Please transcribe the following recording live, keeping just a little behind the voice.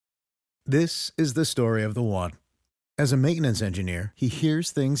This is the story of the one. As a maintenance engineer, he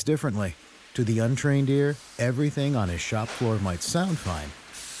hears things differently. To the untrained ear, everything on his shop floor might sound fine,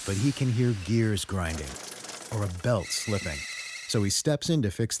 but he can hear gears grinding or a belt slipping. So he steps in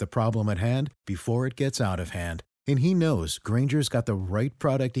to fix the problem at hand before it gets out of hand. And he knows Grainger's got the right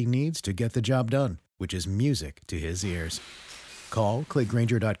product he needs to get the job done, which is music to his ears. Call, click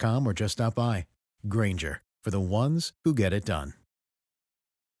Grainger.com, or just stop by. Grainger, for the ones who get it done.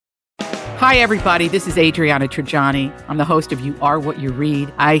 Hi, everybody. This is Adriana Trajani. I'm the host of You Are What You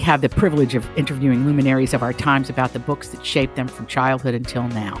Read. I have the privilege of interviewing luminaries of our times about the books that shaped them from childhood until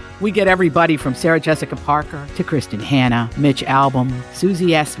now. We get everybody from Sarah Jessica Parker to Kristen Hanna, Mitch Albom, Susie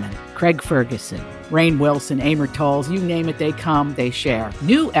Essman, Craig Ferguson, Rainn Wilson, Amor Tolls, you name it, they come, they share.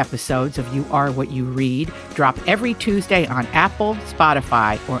 New episodes of You Are What You Read drop every Tuesday on Apple,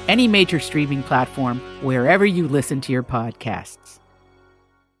 Spotify, or any major streaming platform wherever you listen to your podcasts.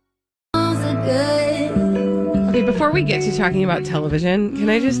 Okay, before we get to talking about television, can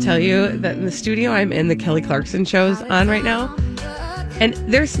I just tell you that in the studio I'm in, the Kelly Clarkson show's on right now, and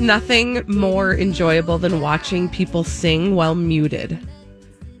there's nothing more enjoyable than watching people sing while muted.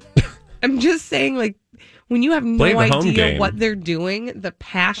 I'm just saying, like, when you have no idea what they're doing, the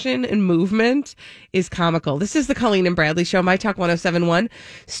passion and movement is comical. This is the Colleen and Bradley Show, My Talk 1071,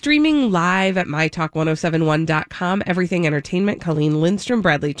 streaming live at mytalk1071.com. Everything Entertainment. Colleen Lindstrom,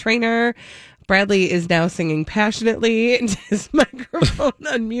 Bradley Trainer. Bradley is now singing passionately into his microphone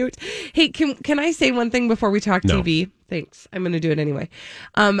on mute. Hey, can I say one thing before we talk TV? Thanks. I'm going to do it anyway.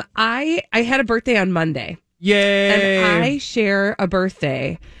 I had a birthday on Monday. Yay! And I share a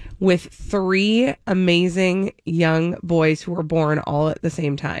birthday with 3 amazing young boys who were born all at the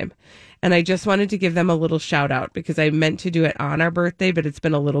same time. And I just wanted to give them a little shout out because I meant to do it on our birthday, but it's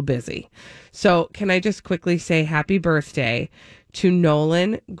been a little busy. So can I just quickly say happy birthday to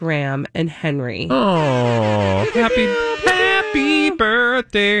Nolan, Graham, and Henry. Oh, happy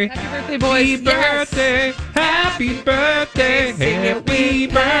birthday. Happy birthday, boys. Happy birthday. Happy birthday. Happy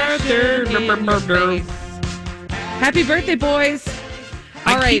birthday. Happy birthday, boys.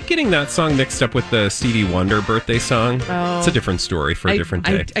 I keep getting that song mixed up with the Stevie Wonder birthday song. Oh. It's a different story for a different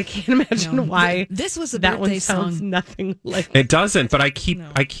day. I can't imagine why. This was a that birthday one sounds song. Nothing like it. Doesn't, but I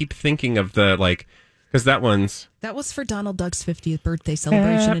keep thinking of the, like, because that was for Donald Duck's 50th birthday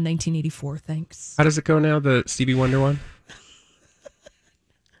celebration in 1984. Thanks. How does it go now? The Stevie Wonder one?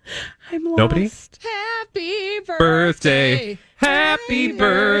 I'm lost. Nobody? Happy birthday. Happy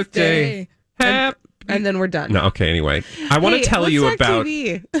birthday. And then we're done. No, okay, anyway. I want to tell you about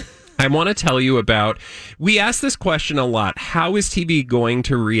TV. I want to tell you about, we ask this question a lot. How is TV going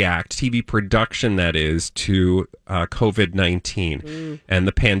to react, TV production that is, to COVID-19 and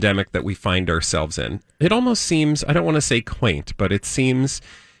the pandemic that we find ourselves in? It almost seems, I don't want to say quaint, but it seems,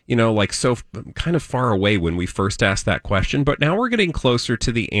 like so kind of far away when we first asked that question. But now we're getting closer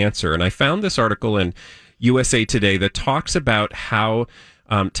to the answer. And I found this article in USA Today that talks about how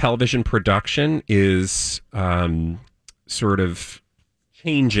television production is sort of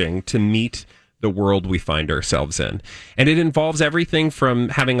changing to meet the world we find ourselves in. And it involves everything from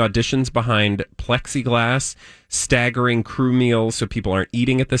having auditions behind plexiglass, staggering crew meals so people aren't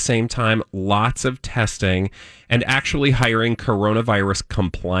eating at the same time, lots of testing, and actually hiring coronavirus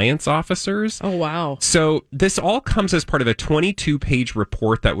compliance officers. Oh, wow. So this all comes as part of a 22-page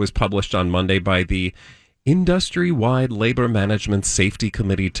report that was published on Monday by the Industry-Wide Labor Management Safety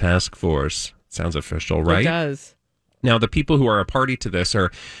Committee Task Force. Sounds official, right? It does. Now, the people who are a party to this are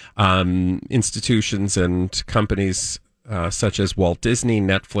institutions and companies such as Walt Disney,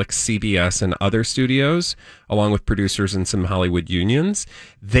 Netflix, CBS, and other studios, along with producers and some Hollywood unions.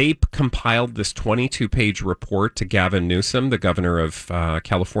 They compiled this 22-page report to Gavin Newsom, the governor of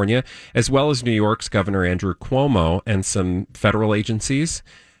California, as well as New York's Governor Andrew Cuomo and some federal agencies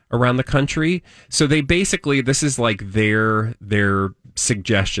around the country. So they basically, this is like their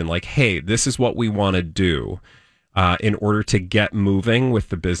suggestion, like, hey, this is what we want to do in order to get moving with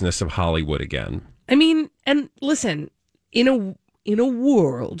the business of Hollywood again. I mean, and listen, in a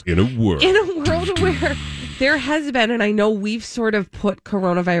world where there has been, and I know we've sort of put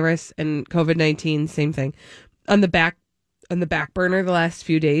coronavirus and COVID-19, same thing, on the back burner the last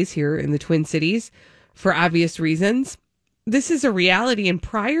few days here in the Twin Cities for obvious reasons. This is a reality, and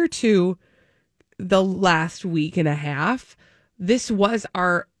prior to the last week and a half, this was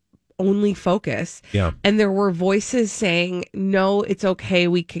our only focus. Yeah. And there were voices saying, no, it's okay.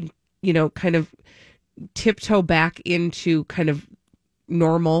 We can, kind of tiptoe back into kind of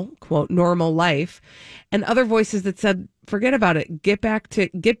normal, quote, normal life. And other voices that said, forget about it. Get back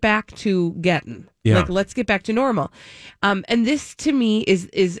to getting. Yeah. Like, let's get back to normal. And this to me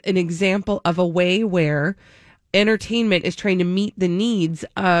is an example of a way where entertainment is trying to meet the needs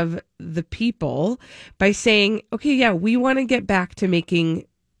of the people by saying, okay, yeah, we want to get back to making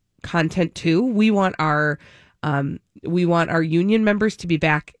content too. We want our union members to be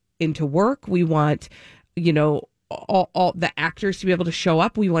back into work. We want, all the actors to be able to show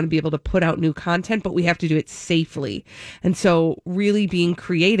up. We want to be able to put out new content, but we have to do it safely. And so really being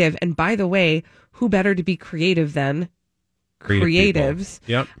creative. And by the way, who better to be creative than creatives?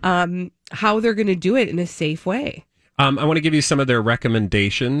 Yep. How they're going to do it in a safe way. I want to give you some of their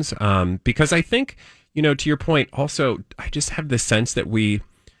recommendations because I think, to your point, also, I just have the sense that we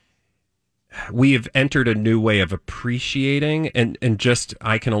have entered a new way of appreciating and just,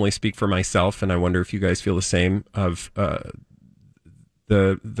 I can only speak for myself, and I wonder if you guys feel the same, of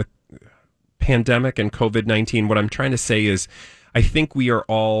the pandemic and COVID-19. What I'm trying to say is, I think we are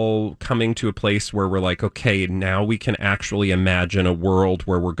all coming to a place where we're like, okay, now we can actually imagine a world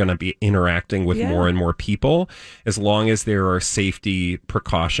where we're going to be interacting with more and more people, as long as there are safety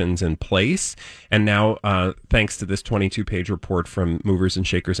precautions in place. And now, thanks to this 22-page report from Movers and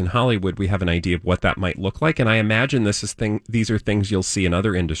Shakers in Hollywood, we have an idea of what that might look like. And I imagine these are things you'll see in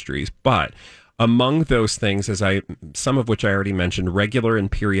other industries. But among those things, some of which I already mentioned, regular and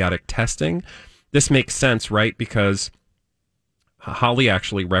periodic testing, this makes sense, right? Because Holly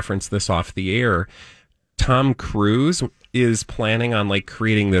actually referenced this off the air. Tom Cruise is planning on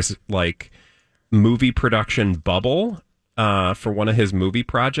creating this movie production bubble for one of his movie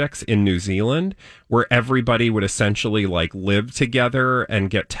projects in New Zealand, where everybody would essentially live together and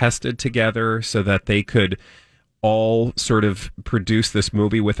get tested together so that they could all sort of produce this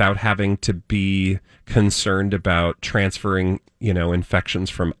movie without having to be concerned about transferring, infections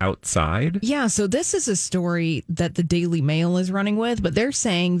from outside. Yeah, so this is a story that the Daily Mail is running with, but they're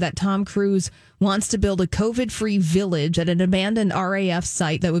saying that Tom Cruise wants to build a COVID-free village at an abandoned RAF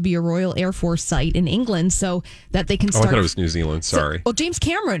site that would be a Royal Air Force site in England, so that they can start... I thought it was New Zealand, sorry. James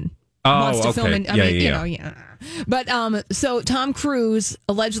Cameron wants to film in... But so Tom Cruise,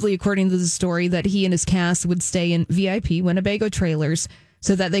 allegedly, according to the story, that he and his cast would stay in VIP Winnebago trailers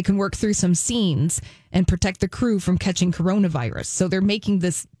so that they can work through some scenes and protect the crew from catching coronavirus. So they're making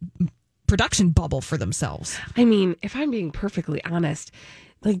this production bubble for themselves. I mean, if I'm being perfectly honest,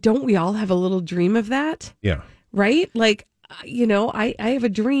 don't we all have a little dream of that? Yeah. Right? I have a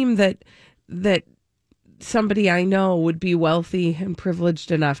dream that somebody I know would be wealthy and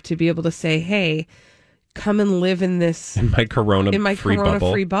privileged enough to be able to say, hey, come and live in this my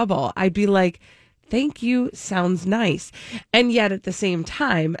corona-free bubble. I'd be like, thank you, sounds nice. And yet at the same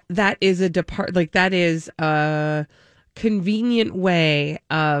time, that is a convenient way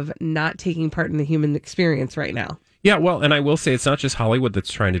of not taking part in the human experience right now. Yeah, well, and I will say it's not just Hollywood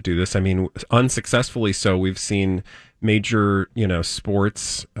that's trying to do this. I mean, unsuccessfully so. We've seen major,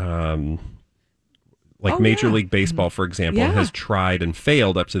 sports Major League Baseball, for example, has tried and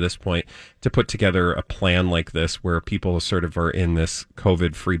failed up to this point to put together a plan like this where people sort of are in this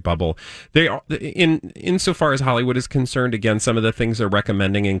COVID-free bubble. They are, insofar as Hollywood is concerned, again, some of the things they're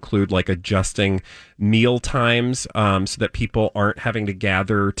recommending include adjusting meal times so that people aren't having to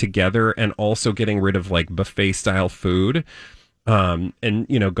gather together, and also getting rid of buffet-style food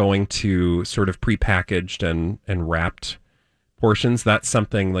and, going to sort of prepackaged and wrapped portions. That's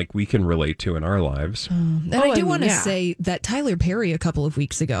something we can relate to in our lives. And I do want to say that Tyler Perry, a couple of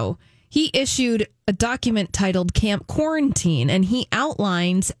weeks ago, he issued a document titled Camp Quarantine, and he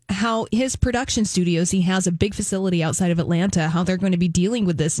outlines how his production studios, he has a big facility outside of Atlanta, how they're going to be dealing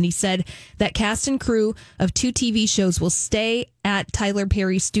with this. And he said that cast and crew of 2 TV shows will stay at Tyler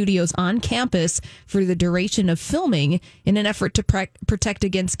Perry Studios on campus for the duration of filming in an effort to protect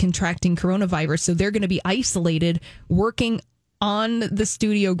against contracting coronavirus. So they're going to be isolated, working on the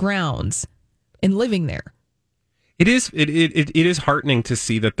studio grounds and living there. It is heartening to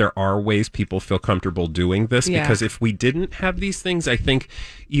see that there are ways people feel comfortable doing this, because if we didn't have these things, I think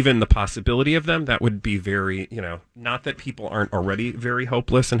even the possibility of them, that would be very, not that people aren't already very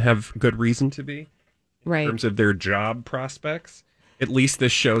hopeless and have good reason to be, right, in terms of their job prospects. At least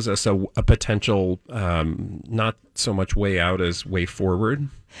this shows us a potential, not so much way out as way forward.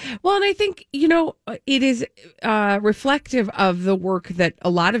 Well, and I think, it is reflective of the work that a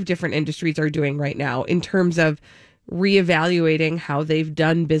lot of different industries are doing right now in terms of reevaluating how they've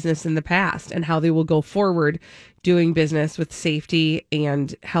done business in the past and how they will go forward doing business with safety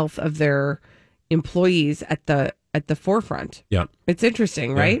and health of their employees at the forefront. Yeah. It's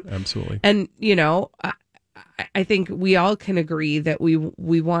interesting, right? Yeah, absolutely. And, I think we all can agree that we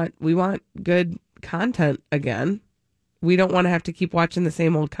want good content again. we don't want to have to keep watching the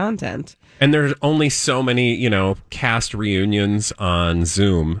same old content. And there's only so many, cast reunions on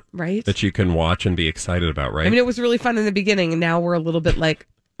Zoom, right, that you can watch and be excited about, right? I mean, it was really fun in the beginning, and now we're a little bit like,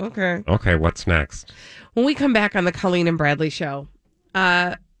 okay, what's next? When we come back on the Colleen and Bradley show,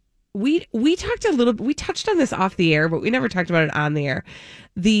 we talked a little. We touched on this off the air, but we never talked about it on the air.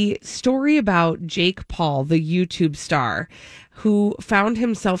 The story about Jake Paul, the YouTube star, who found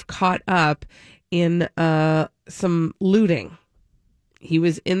himself caught up in some looting. He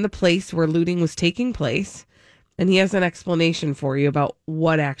was in the place where looting was taking place, and he has an explanation for you about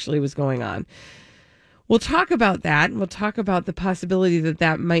what actually was going on. We'll talk about that, and we'll talk about the possibility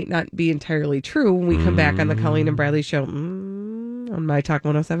that might not be entirely true when we come back on the Colleen and Bradley show on My Talk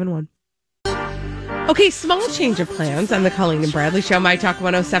 107.1. Okay, small change of plans on the Colleen and Bradley show, My Talk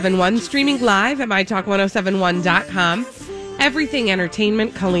 107.1, streaming live at MyTalk1071.com. Everything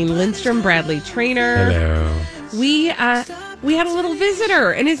Entertainment, Colleen Lindstrom, Bradley Trainer. Hello. We had a little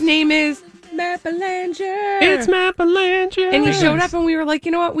visitor, and his name is Matt Belanger. It's Matt Belanger. And he showed up, and we were like,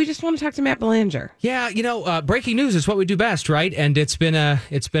 you know what? We just want to talk to Matt Belanger. Yeah, breaking news is what we do best, right? And it's been a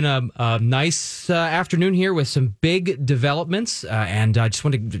nice afternoon here with some big developments, and I just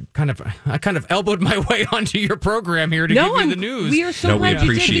wanted to kind of elbowed my way onto your program here to give you the news. We are so glad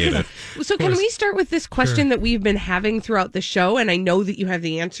you did. So can we start with this question that we've been having throughout the show, and I know that you have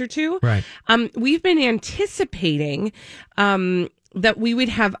the answer to? Right. We've been anticipating that we would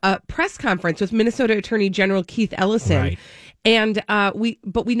have a press conference with Minnesota Attorney General Keith Ellison. Right. And we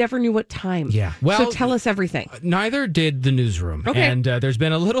never knew what time. Yeah. Well, so tell us everything. Neither did the newsroom. Okay. And there's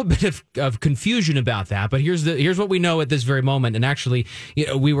been a little bit of confusion about that. But here's what we know at this very moment. And actually,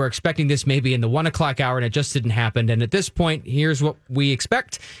 we were expecting this maybe in the 1 o'clock hour, and it just didn't happen. And at this point, here's what we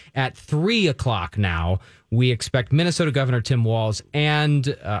expect at 3 o'clock now. We expect Minnesota Governor Tim Walz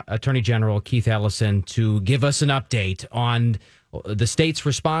and Attorney General Keith Ellison to give us an update on the state's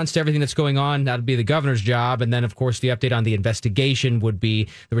response to everything that's going on. That would be the governor's job. And then, of course, the update on the investigation would be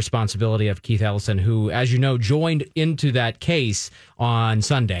the responsibility of Keith Ellison, who, as you know, joined into that case on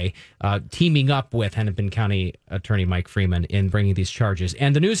Sunday, teaming up with Hennepin County Attorney Mike Freeman in bringing these charges.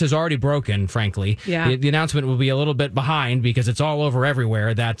 And the news has already broken, frankly. Yeah. The announcement will be a little bit behind because it's all over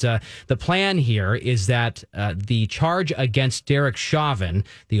everywhere, that the plan here is that the charge against Derek Chauvin,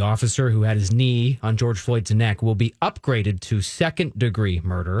 the officer who had his knee on George Floyd's neck, will be upgraded to second-degree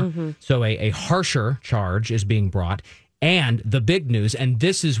murder. Mm-hmm. So a harsher charge is being brought. And the big news, and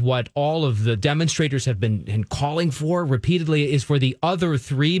this is what all of the demonstrators have been calling for repeatedly, is for the other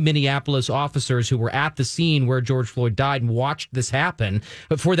 3 Minneapolis officers who were at the scene where George Floyd died and watched this happen,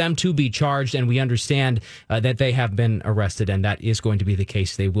 but for them to be charged. And we understand that they have been arrested, and that is going to be the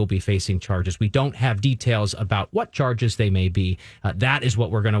case. They will be facing charges. We don't have details about what charges they may be. That is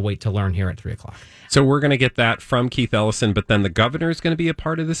what we're going to wait to learn here at 3 o'clock. So we're going to get that from Keith Ellison, but then the governor is going to be a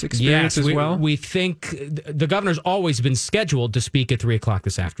part of this experience as well? We think the governor's always been scheduled to speak at 3 o'clock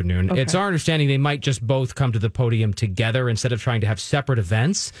this afternoon. Okay. It's our understanding they might just both come to the podium together instead of trying to have separate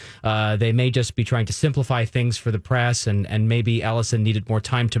events. They may just be trying to simplify things for the press, and maybe Ellison needed more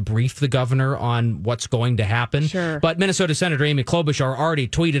time to brief the governor on what's going to happen. Sure. But Minnesota Senator Amy Klobuchar already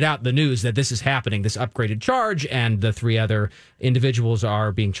tweeted out the news that this is happening, this upgraded charge, and the 3 other individuals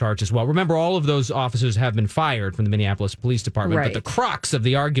are being charged as well. Remember, all of those officers have been fired from the Minneapolis Police Department, right. But the crux of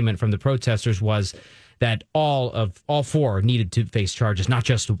the argument from the protesters was that all 4 needed to face charges, not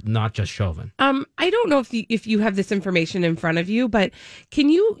just Chauvin. I don't know if you have this information in front of you, but can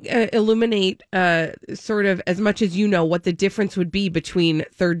you illuminate sort of, as much as you know, what the difference would be between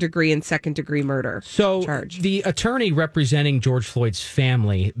third degree and second degree murder charge? The attorney representing George Floyd's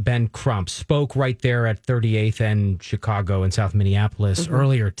family, Ben Crump, spoke right there at 38th and Chicago and South Minneapolis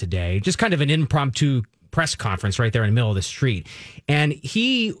earlier today. Just kind of an impromptu press conference right there in the middle of the street. And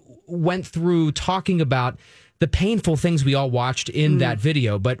he went through talking about the painful things we all watched in that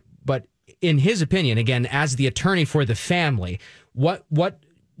video, but in his opinion, again, as the attorney for the family, what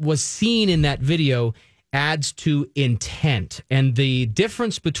was seen in that video adds to intent. And the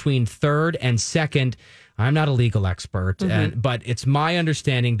difference between third and second, I'm not a legal expert, but it's my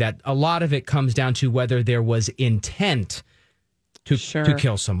understanding that a lot of it comes down to whether there was intent to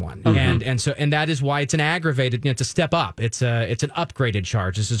kill someone. And that is why it's an aggravated, it's a step up. It's an upgraded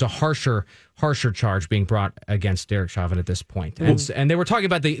charge. This is a harsher charge being brought against Derek Chauvin at this point. And they were talking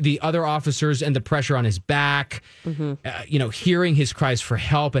about the other officers and the pressure on his back, hearing his cries for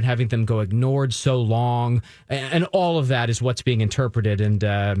help and having them go ignored so long. And all of that is what's being interpreted.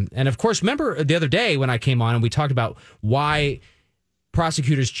 And of course, remember the other day when I came on and we talked about why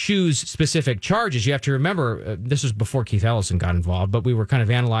prosecutors choose specific charges. You have to remember, this was before Keith Ellison got involved, but we were kind of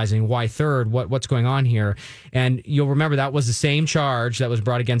analyzing why third, what's going on here. And you'll remember that was the same charge that was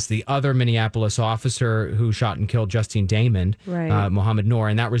brought against the other Minneapolis officer who shot and killed Justine Damon, Right. Mohammed Noor,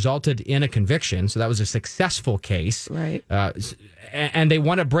 and that resulted in a conviction. So that was a successful case. Right. And they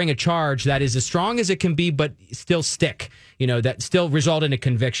want to bring a charge that is as strong as it can be, but still stick, that still result in a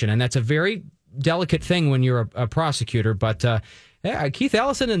conviction. And that's a very delicate thing when you're a prosecutor. But Keith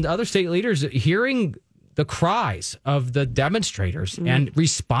Ellison and other state leaders hearing the cries of the demonstrators and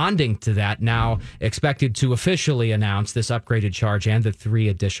responding to that, now expected to officially announce this upgraded charge and the 3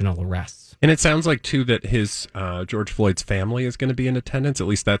 additional arrests. And it sounds like, too, that his George Floyd's family is going to be in attendance. At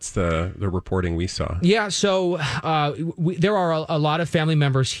least that's the reporting we saw. Yeah, so there are a lot of family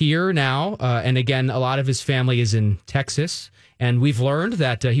members here now. And again, a lot of his family is in Texas. And we've learned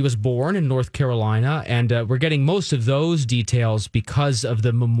that he was born in North Carolina, and we're getting most of those details because of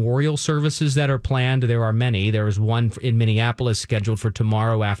the memorial services that are planned. There are many. There is one in Minneapolis scheduled for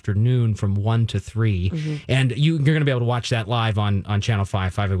tomorrow afternoon from 1 to 3. And you're going to be able to watch that live on Channel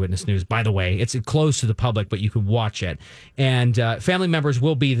 5 Eyewitness News. By the way, it's closed to the public, but you can watch it. And family members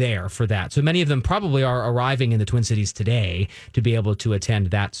will be there for that. So many of them probably are arriving in the Twin Cities today to be able to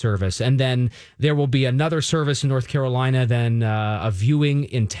attend that service. And then there will be another service in North Carolina, then a viewing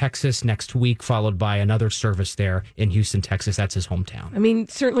in Texas next week, followed by another service there in Houston, Texas. That's his hometown. I mean,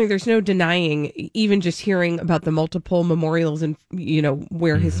 certainly there's no denying, even just hearing about the multiple memorials and,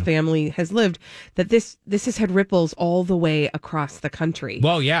 where his family has lived, that this has had ripples all the way across the country.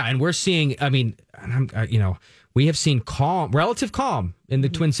 Well, yeah. And we're seeing, we have seen relative calm in the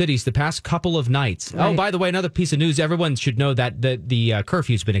Twin Cities the past couple of nights. Right. Oh, by the way, another piece of news. Everyone should know that the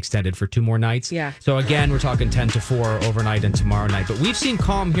curfew's been extended for 2 more nights. Yeah. So again, we're talking 10 to 4 overnight and tomorrow night. But we've seen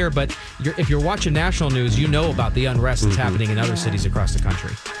calm here. But if you're watching national news, you know about the unrest that's happening in other cities across the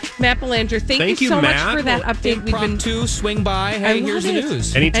country. Matt Belanger, thank you so Matt. much for that update. Impromptu swing by. Hey, here's the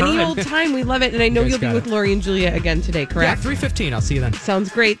news. Anytime. Any old time. We love it. And I know You guys you'll be got with it. Lori and Julia again today, Yeah, correct? 3:15. I'll see you then.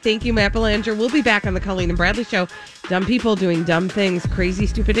 Sounds great. Thank you, Matt Belanger. We'll be back on the Colleen and Bradley Show. Dumb people doing dumb things, crazy,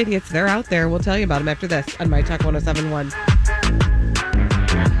 stupid idiots. They're out there. We'll tell you about them after this on My Talk 1071.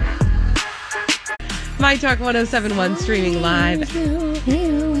 My Talk 1071 streaming live.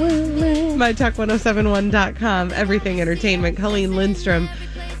 MyTalk1071.com. Everything Entertainment. Colleen Lindstrom,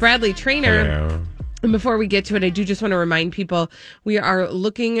 Bradley Trainer. Hello. And before we get to it, I do just want to remind people we are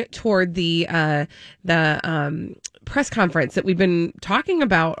looking toward the press conference that we've been talking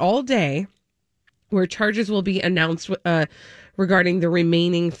about all day, where charges will be announced regarding the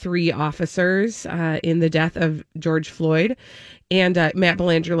remaining 3 officers in the death of George Floyd. And Matt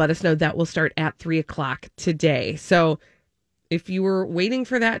Belanger let us know that will start at 3:00 today. So if you were waiting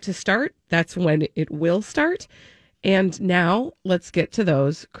for that to start, that's when it will start. And now let's get to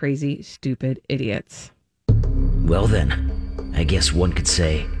those crazy, stupid idiots. Well then, I guess one could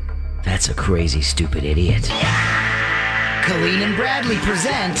say that's a crazy, stupid idiot. Colleen and Bradley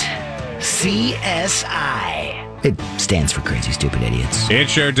present CSI. It stands for Crazy Stupid Idiots. It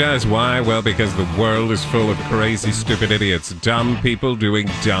sure does. Why? Well, because the world is full of crazy, stupid idiots. Dumb people doing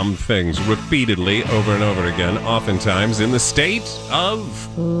dumb things repeatedly over and over again, oftentimes in the state of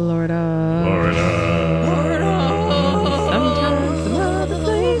Florida. Sometimes some other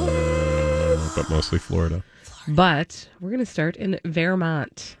places. But mostly Florida. But we're going to start in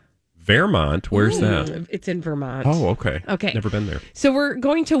Vermont. Vermont? Where's that? It's in Vermont. Oh, okay. Okay. Never been there. So we're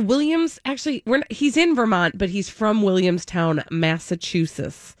going to Williams. Actually, he's in Vermont, but he's from Williamstown,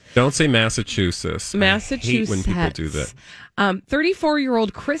 Massachusetts. Don't say Massachusetts. Massachusetts. I hate when people do that.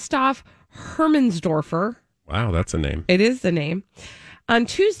 34-year-old Christoph Hermansdorfer. Wow, that's a name. It is the name. On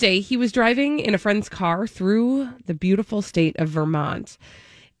Tuesday, he was driving in a friend's car through the beautiful state of Vermont.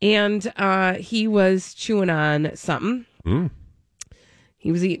 And he was chewing on something.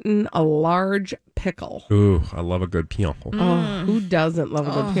 He was eating a large pickle. Ooh, I love a good pickle. Oh, who doesn't love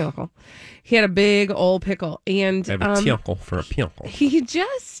a good pickle? He had a big old pickle. And I have a pickle for a pickle. he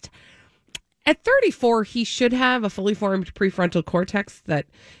just, at 34, he should have a fully formed prefrontal cortex that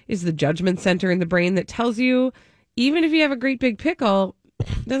is the judgment center in the brain that tells you, even if you have a great big pickle,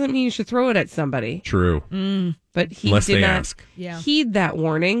 doesn't mean you should throw it at somebody. True. But he Unless did they not ask. heed that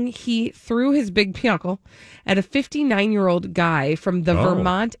warning. He threw his big pickle at a 59-year-old guy from the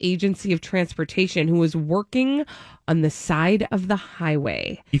Vermont Agency of Transportation who was working on the side of the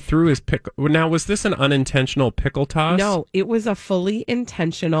highway. He threw his pickle. Now, was this an unintentional pickle toss? No, it was a fully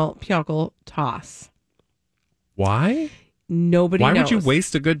intentional pickle toss. Why? Nobody knows. Why would you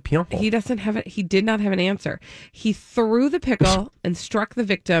waste a good pickle? He doesn't have it. He did not have an answer. He threw the pickle and struck the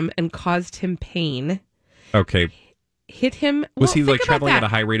victim and caused him pain. Okay. hit him. Was he think like about traveling that. at a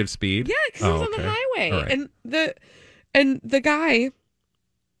high rate of speed? Yeah, because he was on the highway, All right. and the guy,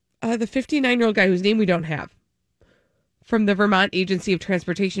 the 59-year-old guy whose name we don't have, from the Vermont Agency of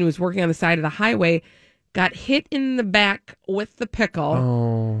Transportation, who was working on the side of the highway, got hit in the back with the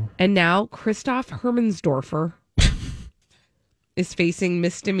pickle, and now Christoph Hermansdorfer is facing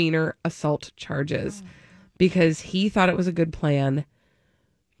misdemeanor assault charges because he thought it was a good plan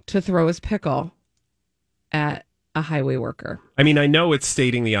to throw his pickle at a highway worker. I mean, I know it's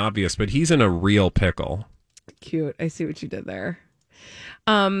stating the obvious, but he's in a real pickle. Cute. I see what you did there.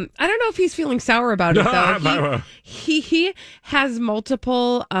 I don't know if he's feeling sour about it, though. He has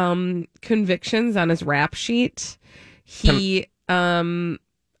multiple convictions on his rap sheet. He in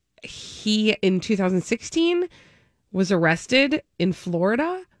 2016 was arrested in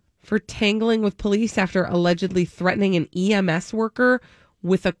Florida for tangling with police after allegedly threatening an EMS worker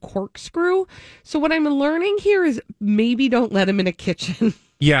with a corkscrew. So what I'm learning here is maybe don't let him in a kitchen.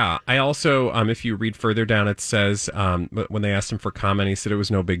 Yeah, I also, if you read further down, it says when they asked him for comment, he said it was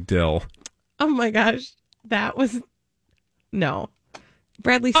no big deal. Oh my gosh, that was no,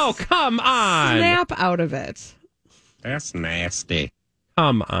 Bradley. Oh, come on! Snap out of it. That's nasty.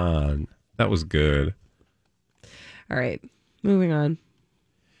 Come on, that was good. All right, moving on.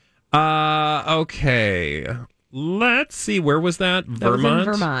 Okay. Let's see. Where was that? Vermont. That was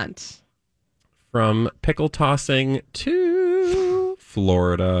in Vermont. From pickle tossing to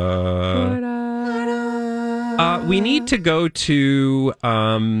Florida. We need to go to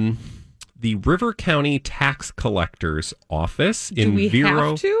the River County Tax Collector's Office in Do we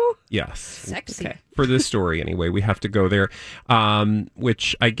Vero. have to? Yes. Sexy. Okay. For this story, anyway, we have to go there,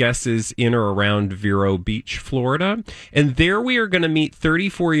 which I guess is in or around Vero Beach, Florida. And there we are going to meet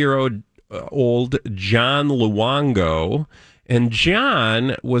 34-year-old John Luongo. And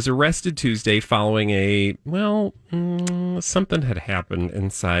John was arrested Tuesday following something had happened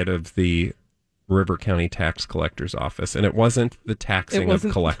inside of the River County Tax Collector's Office. And it wasn't the taxing of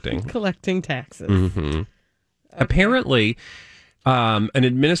collecting. Collecting taxes. Mm-hmm. Okay. Apparently, an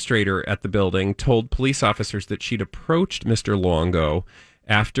administrator at the building told police officers that she'd approached Mr. Luongo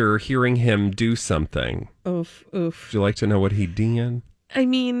after hearing him do something. Oof. Would you like to know what he did? I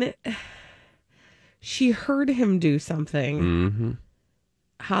mean, she heard him do something. Mm-hmm.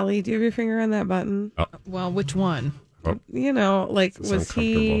 Holly, do you have your finger on that button? Oh. Well, which one? You know, like, It's was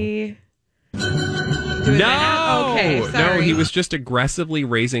he... No! Okay, sorry. No, he was just aggressively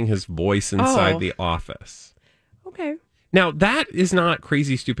raising his voice inside the office. Okay. Now, that is not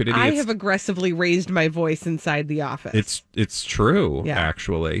crazy stupidity. I have aggressively raised my voice inside the office. It's true, Yeah.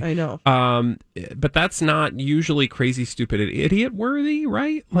 actually. I know. But that's not usually crazy, stupid, idiot worthy,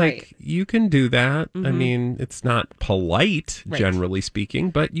 right? Right. Like, you can do that. I mean, it's not polite, Right. generally speaking,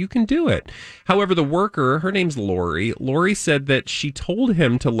 but you can do it. However, the worker, her name's Lori. Lori said that she told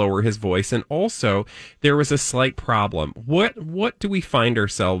him to lower his voice, and also there was a slight problem. What do we find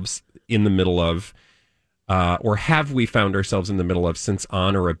ourselves in the middle of? Or have we found ourselves in the middle of since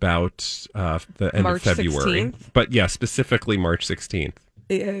on or about the end March of February? 16th? But yeah, specifically March 16th.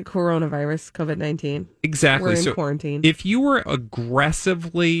 Coronavirus, COVID-19. Exactly. We're in So quarantine. if you were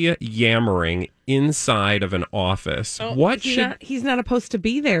aggressively yammering inside of an office, He's not supposed to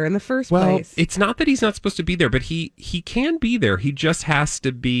be there in the first Well, place. it's not that he's not supposed to be there, but he can be there. He just has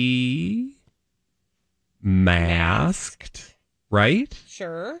to be masked. Right?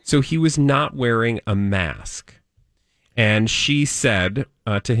 Sure. So he was not wearing a mask. And she said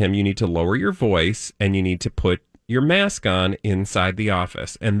to him, you need to lower your voice and you need to put your mask on inside the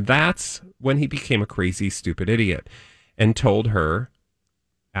office. And that's when he became a crazy, stupid idiot and told her,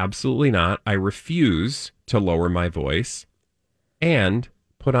 absolutely not. I refuse to lower my voice and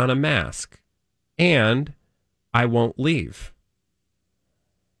put on a mask. And I won't leave.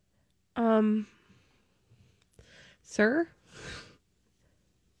 Sir?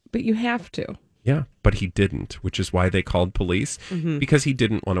 But you have to. Yeah, but he didn't, which is why they called police, because he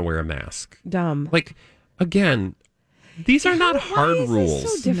didn't want to wear a mask. Dumb. Like, again, these are not hard Why is rules.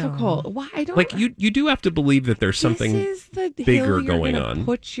 this so difficult? Why I don't Like, you do have to believe that there's something This is the bigger hill you're going gonna on.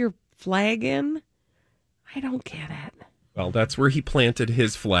 Put your flag in. I don't get it. Well, that's where he planted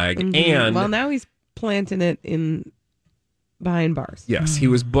his flag. Mhm. And well, now he's planting it in behind bars. yes, he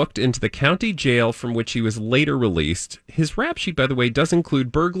was booked into the county jail from which he was later released. His rap sheet, by the way, does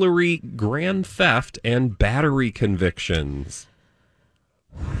include burglary, grand theft, and battery convictions.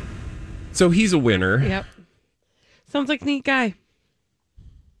 So he's a winner. Yep. Sounds like a neat guy.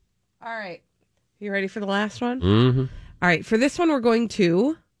 All right. You ready for the last one? Mm-hmm. All right. For this one, we're going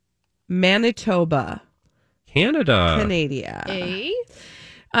to Manitoba, Canada. Canada.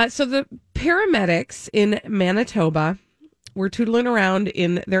 So the paramedics in Manitoba were tootling around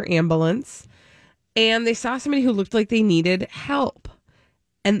in their ambulance, and they saw somebody who looked like they needed help.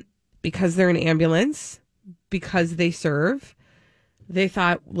 And because they're an ambulance, because they serve, they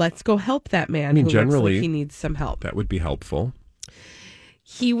thought, let's go help that man who generally, looks like he needs some help. That would be helpful.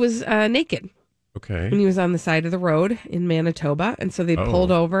 He was naked. Okay. And he was on the side of the road in Manitoba. And so they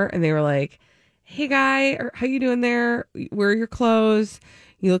pulled over and they were like, hey, guy, how you doing there? Where are your clothes?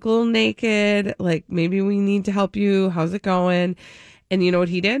 You look a little naked. Like, maybe we need to help you. How's it going? And you know what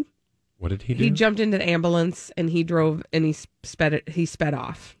he did? What did he do? He jumped into the ambulance and he drove and he sped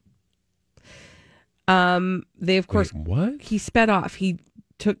off. They, of course, Wait, what? He sped off. He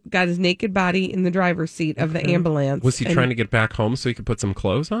got his naked body in the driver's seat of the ambulance. Was he trying to get back home so he could put some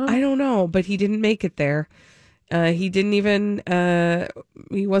clothes on? I don't know, but he didn't make it there. He didn't even,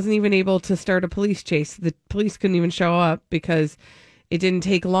 he wasn't even able to start a police chase. The police couldn't even show up because it didn't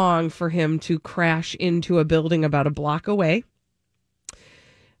take long for him to crash into a building about a block away.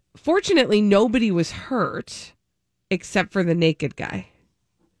 Fortunately, nobody was hurt except for the naked guy.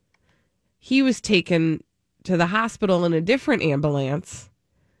 He was taken to the hospital in a different ambulance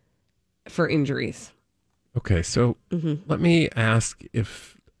for injuries. Okay, so let me ask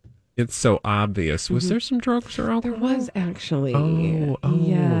if it's so obvious. Was there some drugs or alcohol? There was actually. Oh.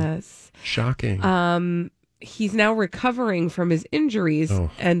 Yes. Shocking. He's now recovering from his injuries,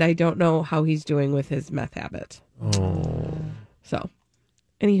 and I don't know how he's doing with his meth habit. Oh. So,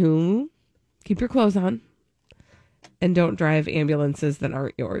 anywho, keep your clothes on and don't drive ambulances that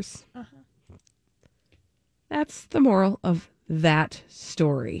aren't yours. That's the moral of that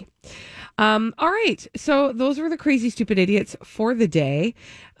story. All right. So those were the crazy, stupid idiots for the day.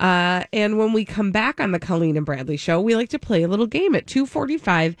 And when we come back on the Colleen and Bradley show, we like to play a little game at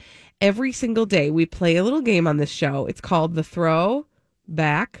 2:45 every single day. We play a little game on this show. It's called the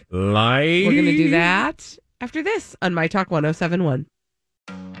Throwback Live. We're going to do that after this on My Talk 1071.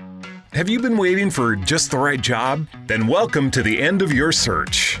 Have you been waiting for just the right job? Then welcome to the end of your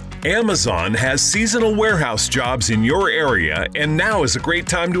search. Amazon has seasonal warehouse jobs in your area, and now is a great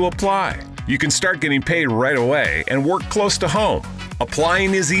time to apply. You can start getting paid right away and work close to home.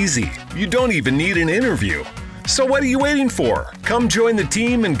 Applying is easy. You don't even need an interview. So what are you waiting for? Come join the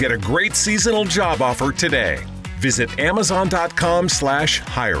team and get a great seasonal job offer today. Visit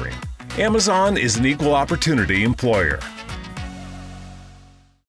Amazon.com/hiring. Amazon is an equal opportunity employer.